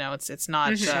whatever, it's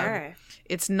not,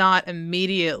 it's not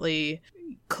immediately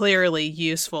clearly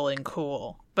useful and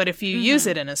cool. But if you use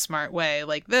it in a smart way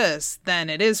like this, then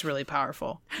it is really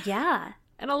powerful. Yeah.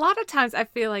 And a lot of times I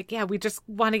feel like, we just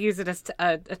want to use it as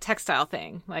a textile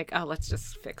thing. Like, oh, let's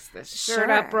just fix this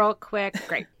shirt up real quick.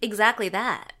 Great. Exactly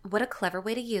that. What a clever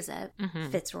way to use it,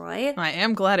 Fitzroy. I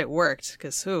am glad it worked,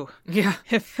 because yeah.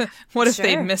 What if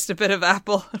they'd missed a bit of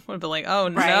apple? It would have been like, oh,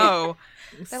 no.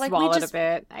 They're like, Swallowed we just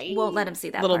a bit. won't let him see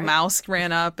that Little part. mouse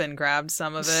ran up and grabbed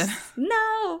some of it.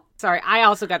 No. Sorry, I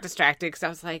also got distracted because I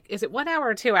was like, is it 1 hour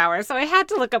or 2 hours? So I had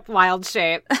to look up wild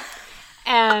shape.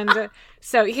 And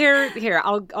so here,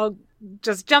 I'll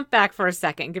just jump back for a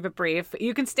second, give a brief.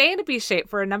 You can stay in a beast shape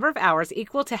for a number of hours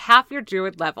equal to half your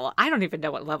druid level. I don't even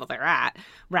know what level they're at.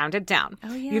 Rounded down.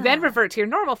 Oh, yeah. You then revert to your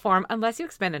normal form unless you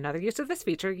expend another use of this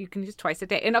feature. You can use twice a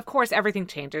day. And of course, everything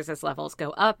changes as levels go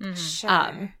up.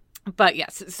 Sure. But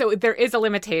yes, so there is a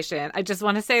limitation. I just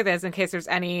want to say this in case there's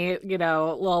any,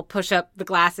 little push up the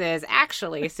glasses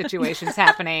actually situations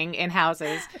happening in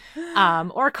houses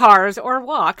or cars or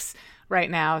walks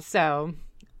right now. So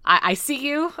I see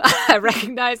you, I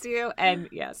recognize you, and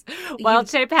yes, wild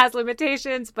shape has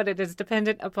limitations, but it is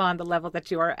dependent upon the level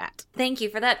that you are at. Thank you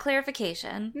for that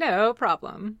clarification. No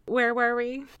problem. Where were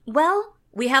we? Well,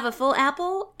 we have a full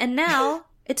apple, and now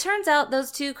it turns out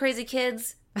those two crazy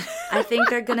kids, I think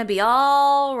they're gonna be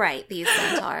all right, these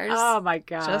centaurs. Oh my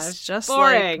gosh. Just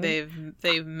boring. like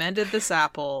they've mended this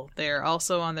apple, they're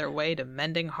also on their way to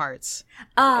mending hearts.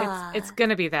 It's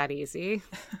gonna be that easy.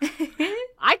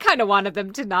 I kind of wanted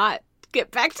them to not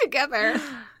get back together.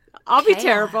 I'll be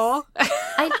terrible.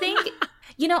 I think,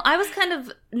 I was kind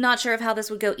of not sure of how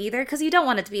this would go either, because you don't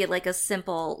want it to be like a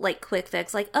simple, like, quick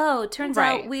fix, like, oh, turns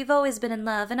out we've always been in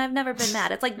love and I've never been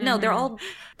mad. It's like, no,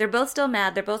 they're both still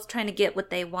mad. They're both trying to get what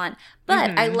they want.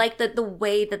 But I like the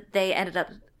way that they ended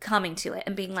up coming to it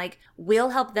and being like, we'll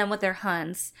help them with their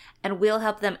hunts and we'll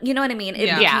help them. You know what I mean?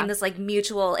 It became this like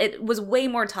mutual, it was way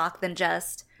more talk than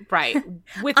just. Right.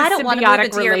 With a I don't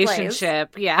symbiotic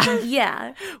relationship. Yeah.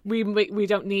 Yeah. We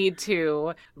don't need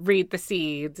to read the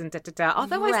seeds and da-da-da.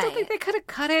 Although I still think they could have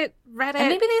cut it, read it. And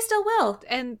maybe they still will.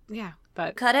 And yeah,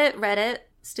 but. Cut it, read it,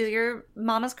 steal your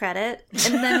mama's credit,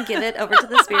 and then give it over to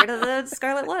the spirit of the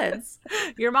Scarlet Woods.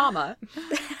 Your mama.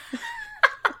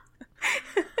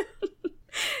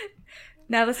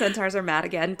 Now the centaurs are mad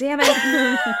again. Damn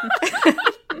it.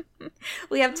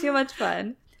 We have too much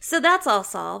fun. So that's all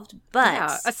solved,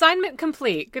 but... assignment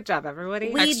complete. Good job,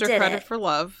 everybody. Extra credit for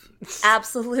love.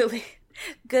 Absolutely.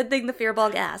 Good thing the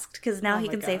Fearbog asked, because now he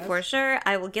can say, for sure,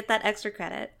 I will get that extra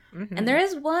credit. And there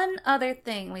is one other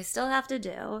thing we still have to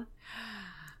do.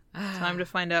 Time to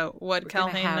find out what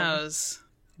Calhane knows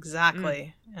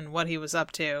exactly and what he was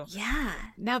up to. Yeah.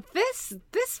 Now this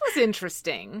was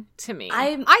interesting to me.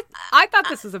 I thought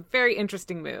this was a very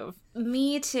interesting move.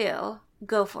 Me too.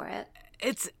 Go for it.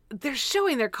 They're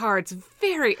showing their cards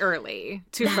very early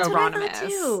to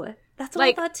Feronimus. That's what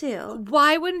I thought too.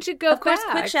 Why wouldn't you go back? Of course,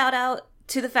 quick shout out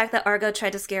to the fact that Argo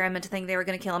tried to scare him into thinking they were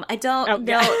going to kill him. I don't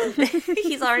know.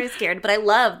 He's already scared, but I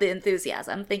love the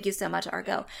enthusiasm. Thank you so much,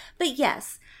 Argo. But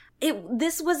yes,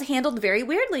 this was handled very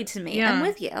weirdly to me. Yeah. I'm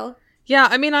with you. Yeah,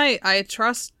 I mean, I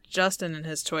trust Justin and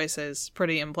his choices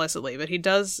pretty implicitly, but he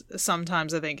does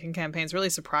sometimes, I think, in campaigns really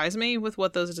surprise me with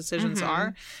what those decisions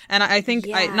are. And I think,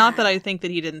 not that I think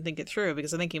that he didn't think it through,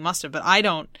 because I think he must have, but I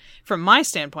don't, from my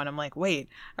standpoint, I'm like, wait,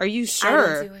 are you sure? I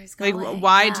don't see where he's going. Like,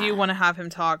 why do you want to have him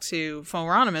talk to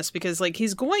Feronimus? Because, like,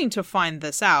 he's going to find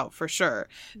this out for sure,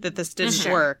 that this didn't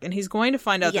work, and he's going to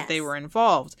find out that they were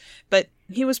involved. But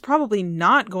he was probably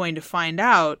not going to find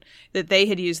out that they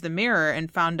had used the mirror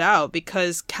and found out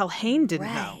because Calhane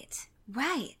didn't know.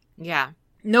 Right. Yeah.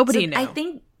 Nobody knew. I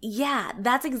think,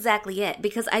 that's exactly it.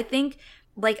 Because I think,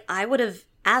 like, I would have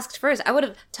asked first. I would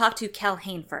have talked to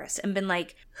Calhane first and been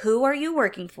like, who are you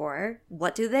working for?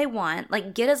 What do they want?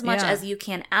 Like, get as much as you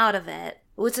can out of it.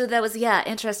 So that was,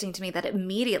 interesting to me that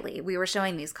immediately we were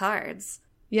showing these cards.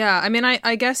 Yeah, I mean,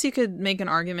 I guess you could make an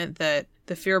argument that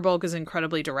the Fearbulk is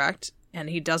incredibly direct. And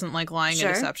he doesn't like lying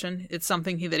and deception. It's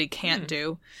something that he can't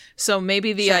do. So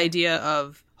maybe the idea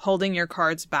of holding your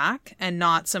cards back and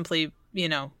not simply,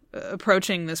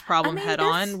 approaching this problem head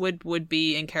on would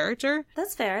be in character.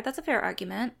 That's fair. That's a fair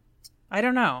argument. I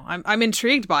don't know. I'm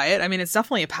intrigued by it. I mean, it's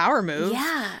definitely a power move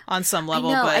on some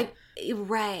level, but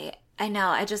right. I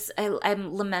know.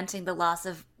 I'm lamenting the loss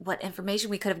of what information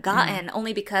we could have gotten,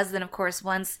 only because then, of course,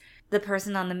 once the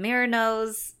person on the mirror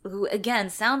knows, who, again,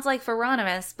 sounds like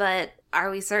Feronimus, but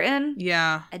are we certain?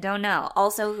 Yeah. I don't know.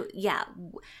 Also,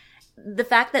 the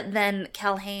fact that then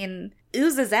Calhane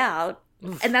oozes out,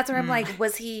 and that's where I'm like,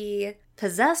 was he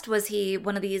possessed? Was he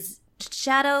one of these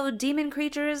shadow demon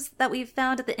creatures that we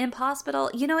found at the Imp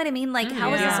Hospital? You know what I mean? Like,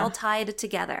 how is this all tied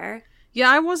together? Yeah,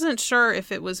 I wasn't sure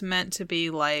if it was meant to be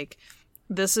like,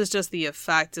 this is just the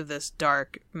effect of this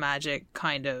dark magic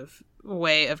kind of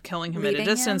way of killing him at a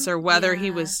distance, or whether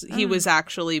he was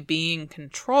actually being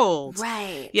controlled.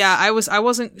 Right. Yeah, I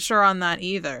wasn't sure on that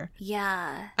either.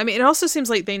 Yeah. I mean, it also seems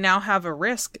like they now have a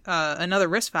risk, another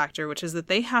risk factor, which is that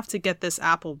they have to get this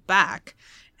apple back.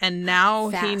 And now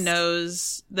he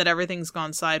knows that everything's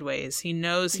gone sideways. He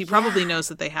probably knows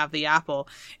that they have the apple.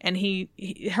 And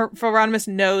Feronimus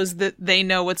knows that they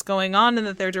know what's going on and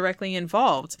that they're directly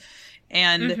involved.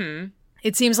 And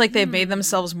it seems like they've made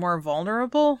themselves more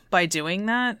vulnerable by doing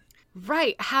that.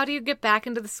 Right. How do you get back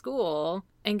into the school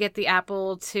and get the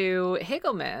apple to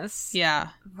Higglemas? Yeah.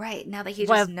 Right. Now that he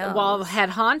just knows. While head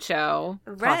honcho,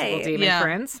 possible demon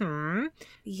prince,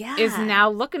 is now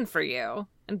looking for you.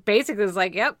 And basically is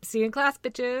like, yep, see you in class,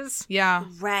 bitches. Yeah.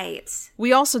 Right.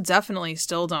 We also definitely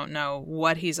still don't know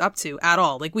what he's up to at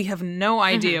all. Like, we have no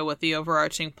idea what the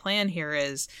overarching plan here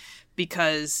is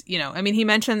because, I mean, he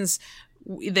mentions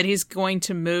that he's going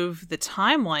to move the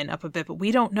timeline up a bit, but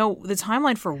we don't know the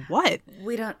timeline for what.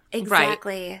 We don't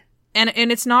exactly. Right.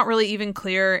 And it's not really even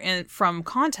clear from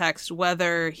context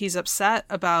whether he's upset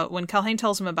about when Calhane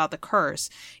tells him about the curse.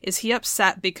 Is he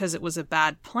upset because it was a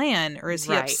bad plan, or is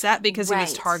he upset because he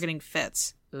was targeting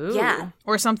Fitz? Ooh. Yeah.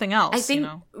 Or something else, I think,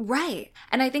 right.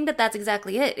 And I think that that's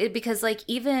exactly it. Because, like,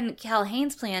 even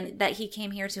Calhane's plan that he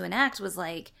came here to enact was,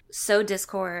 like, sow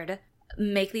discord,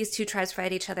 make these two tribes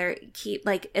fight each other,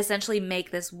 essentially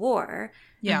make this war.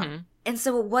 Yeah. Mm-hmm. And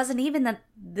so it wasn't even that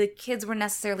the kids were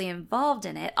necessarily involved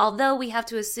in it, although we have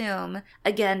to assume,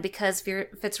 again, because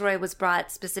Fitzroy was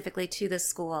brought specifically to this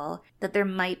school, that there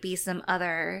might be some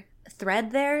other thread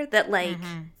there that, like,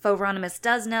 Feronimus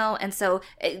does know. And so,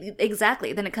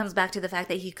 exactly, then it comes back to the fact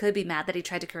that he could be mad that he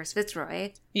tried to curse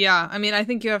Fitzroy. Yeah, I mean, I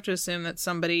think you have to assume that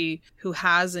somebody who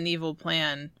has an evil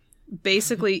plan,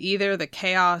 basically either the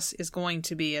chaos is going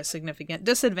to be a significant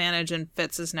disadvantage and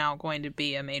Fitz is now going to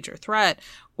be a major threat,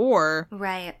 or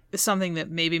something that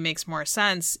maybe makes more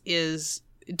sense is,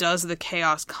 does the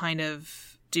chaos kind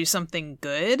of do something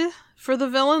good for the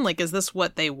villain? Like, is this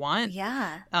what they want?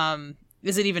 Yeah.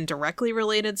 Is it even directly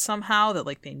related somehow that,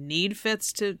 like, they need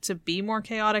Fitz to be more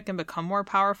chaotic and become more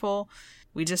powerful?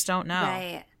 We just don't know.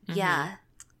 Right. Yeah.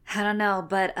 I don't know,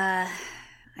 but I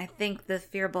think the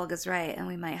Fearbulg is right, and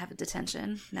we might have a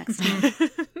detention next time.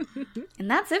 And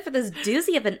that's it for this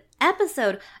doozy of an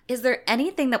episode. Is there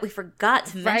anything that we forgot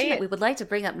to mention that we would like to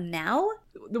bring up now?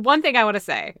 The one thing I want to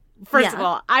say, first of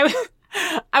all,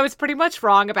 I was pretty much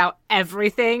wrong about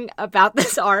everything about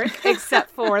this arc,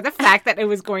 except for the fact that it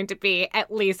was going to be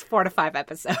at least 4 to 5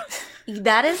 episodes.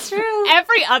 That is true.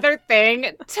 Every other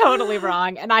thing, totally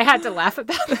wrong, and I had to laugh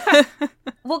about that.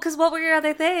 Well, because what were your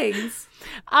other things?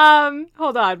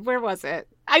 Hold on, where was it?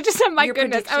 I just said, my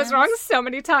goodness, I was wrong so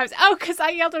many times. Oh, because I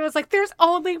yelled and I was like, there's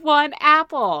only one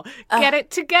apple. Get it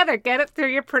together. Get it through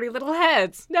your pretty little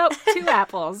heads. Nope, 2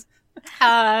 apples.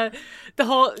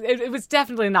 It was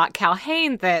definitely not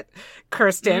Calhane that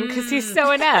cursed him because he's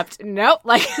so inept. Nope,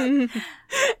 like, no one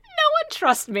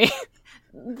trusts me.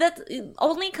 That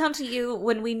only come to you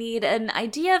when we need an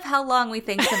idea of how long we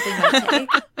think something might take.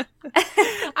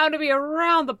 I'm going to be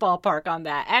around the ballpark on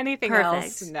that. Anything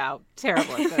else? No.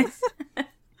 Terrible at this.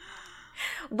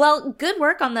 Well, good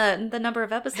work on the number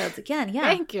of episodes again. Yeah.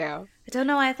 Thank you. I don't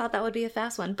know why I thought that would be a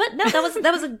fast one, but no,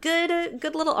 that was a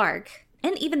good little arc.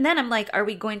 And even then, I'm like, are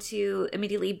we going to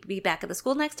immediately be back at the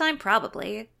school next time?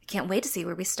 Probably. I can't wait to see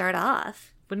where we start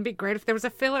off. Wouldn't it be great if there was a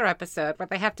filler episode where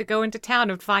they have to go into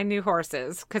town and find new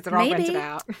horses because they're all rented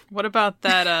out? What about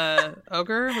that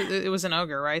ogre? It was an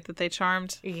ogre, right, that they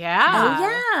charmed? Yeah. Oh,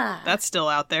 yeah. That's still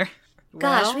out there.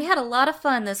 Gosh, we had a lot of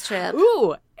fun this trip.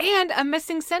 Ooh, and a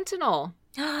missing sentinel.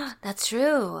 That's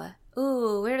true.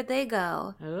 Ooh, where did they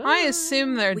go? I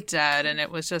assume they're dead, and it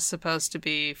was just supposed to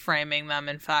be framing them,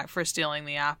 in fact, for stealing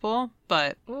the apple,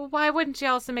 but... Well, why wouldn't you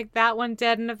also make that one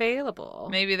dead and available?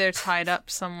 Maybe they're tied up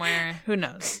somewhere. Who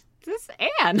knows? This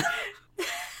Anne.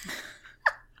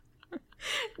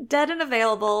 Dead and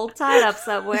available, tied up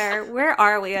somewhere. Where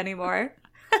are we anymore?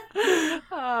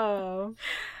 Oh.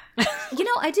 You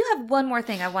know, I do have one more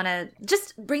thing I want to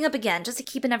just bring up again, just to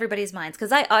keep in everybody's minds,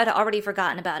 because I'd already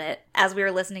forgotten about it as we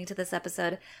were listening to this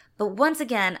episode. But once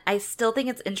again, I still think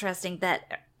it's interesting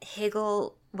that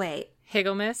Higglemas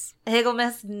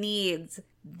needs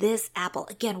this apple.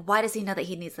 Again, why does he know that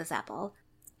he needs this apple?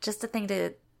 Just a thing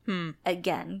to,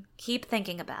 again, keep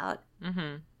thinking about.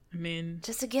 I mean...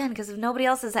 Just again, because if nobody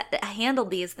else has handled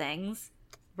these things.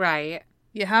 Right.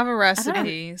 You have a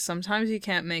recipe. Sometimes you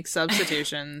can't make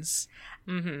substitutions.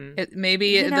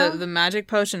 Maybe the magic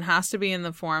potion has to be in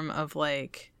the form of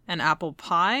like an apple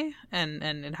pie, and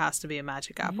it has to be a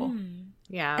magic apple.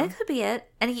 Yeah, it could be it.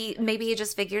 And maybe he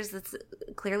just figures that's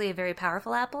clearly a very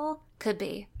powerful apple. Could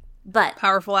be, but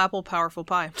powerful apple, powerful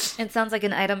pie. It sounds like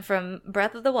an item from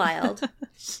Breath of the Wild.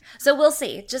 So we'll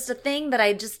see. Just a thing that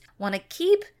I just want to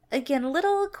keep. Again,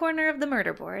 little corner of the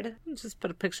murder board. Just put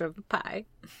a picture of a pie.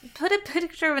 Put a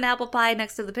picture of an apple pie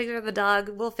next to the picture of the dog.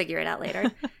 We'll figure it out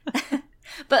later.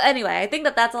 But anyway, I think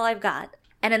that's all I've got.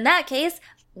 And in that case,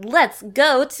 let's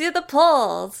go to the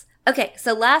polls. Okay,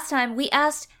 so last time we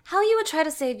asked how you would try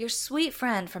to save your sweet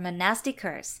friend from a nasty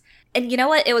curse. And you know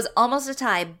what? It was almost a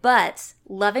tie, but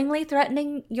lovingly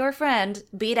threatening your friend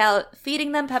beat out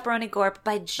feeding them pepperoni gorp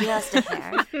by just a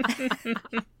hair.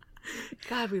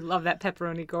 God, we love that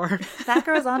pepperoni gore. That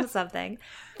girl's onto something.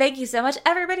 Thank you so much,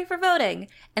 everybody, for voting.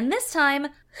 And this time,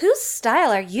 whose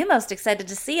style are you most excited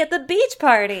to see at the beach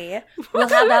party? We'll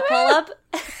have that poll up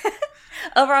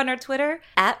over on our Twitter,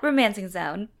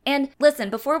 @RomancingZone. And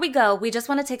listen, before we go, we just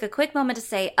want to take a quick moment to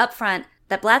say up front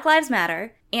that Black Lives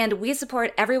Matter, and we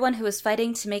support everyone who is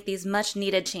fighting to make these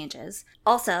much-needed changes.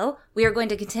 Also, we are going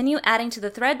to continue adding to the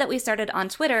thread that we started on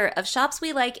Twitter of shops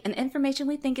we like and information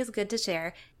we think is good to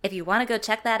share, if you want to go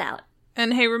check that out.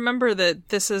 And hey, remember that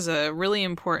this is a really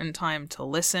important time to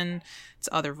listen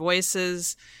to other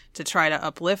voices, to try to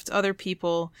uplift other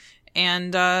people,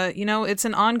 and, it's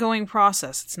an ongoing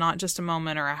process. It's not just a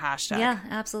moment or a hashtag. Yeah,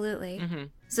 absolutely.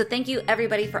 So thank you,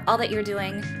 everybody, for all that you're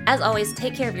doing. As always,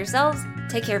 take care of yourselves,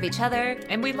 take care of each other.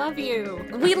 And we love you.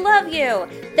 We love you.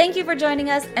 Thank you for joining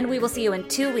us, and we will see you in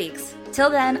 2 weeks. Till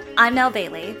then, I'm Nell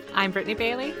Bailey. I'm Brittany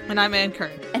Bailey. And I'm Ann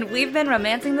Kern. And we've been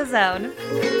Romancing the Zone.